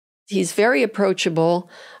He's very approachable.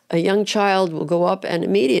 A young child will go up and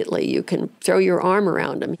immediately you can throw your arm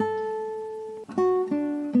around him.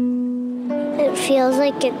 It feels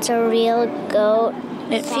like it's a real goat.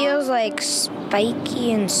 It feels like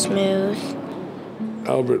spiky and smooth.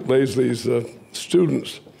 Albert Laessle's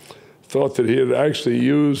students thought that he had actually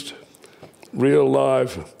used real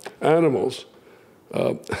live animals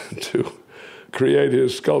to create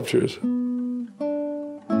his sculptures.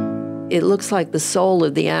 It looks like the soul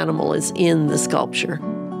of the animal is in the sculpture.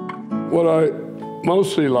 What I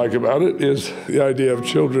mostly like about it is the idea of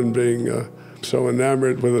children being so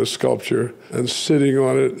enamored with a sculpture and sitting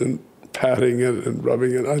on it and patting it and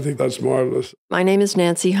rubbing it. I think that's marvelous. My name is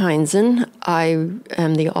Nancy Heinzen. I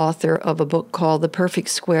am the author of a book called The Perfect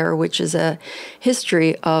Square, which is a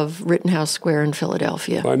history of Rittenhouse Square in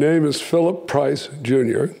Philadelphia. My name is Philip Price,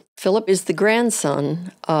 Jr. Philip is the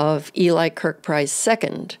grandson of Eli Kirk Price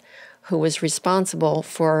II, who was responsible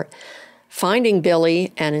for finding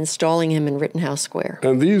Billy and installing him in Rittenhouse Square.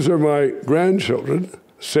 And these are my grandchildren,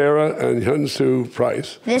 Sarah and Hyun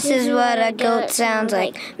Price. This is what a goat sounds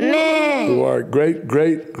like. Meh. Who are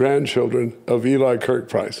great-great-grandchildren of Eli Kirk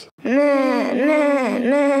Price. Meh, meh,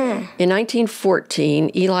 meh. In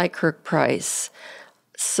 1914, Eli Kirk Price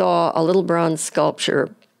saw a little bronze sculpture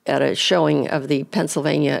at a showing of the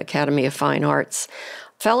Pennsylvania Academy of Fine Arts,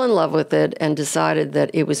 fell in love with it, and decided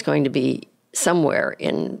that it was going to be somewhere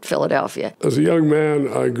in Philadelphia. As a young man,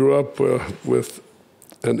 I grew up with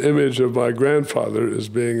an image of my grandfather as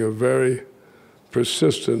being a very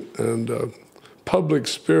persistent and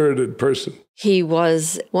public-spirited person. He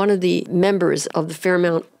was one of the members of the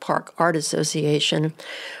Fairmount Park Art Association,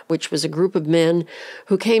 which was a group of men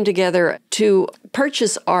who came together to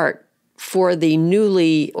purchase art for the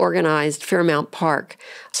newly organized Fairmount Park.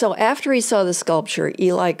 So after he saw the sculpture,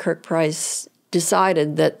 Eli Kirk Price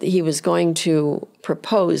decided that he was going to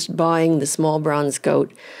propose buying the small bronze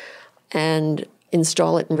goat and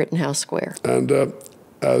install it in Rittenhouse Square. And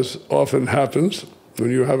as often happens,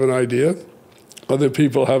 when you have an idea, other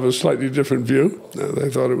people have a slightly different view.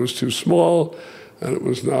 They thought it was too small and it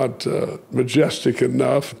was not majestic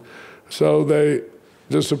enough. So they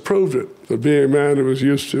disapproved it. But being a man who was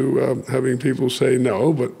used to having people say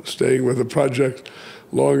no, but staying with a project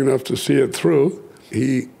long enough to see it through,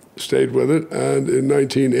 he stayed with it, and in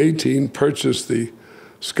 1918 purchased the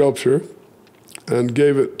sculpture and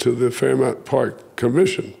gave it to the Fairmount Park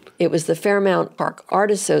Commission. It was the Fairmount Park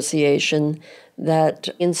Art Association that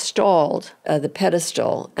installed the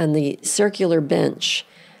pedestal and the circular bench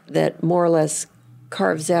that more or less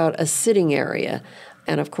carves out a sitting area.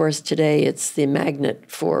 And of course, today it's the magnet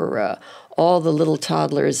for all the little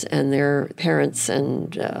toddlers and their parents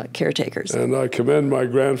and caretakers. And I commend my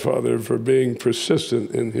grandfather for being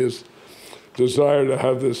persistent in his desire to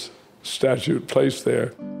have this statue placed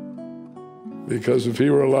there. Because if he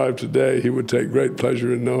were alive today, he would take great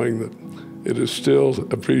pleasure in knowing that it is still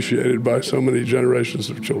appreciated by so many generations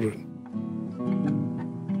of children.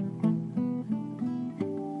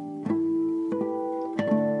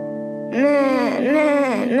 Meh,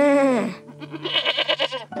 meh, meh.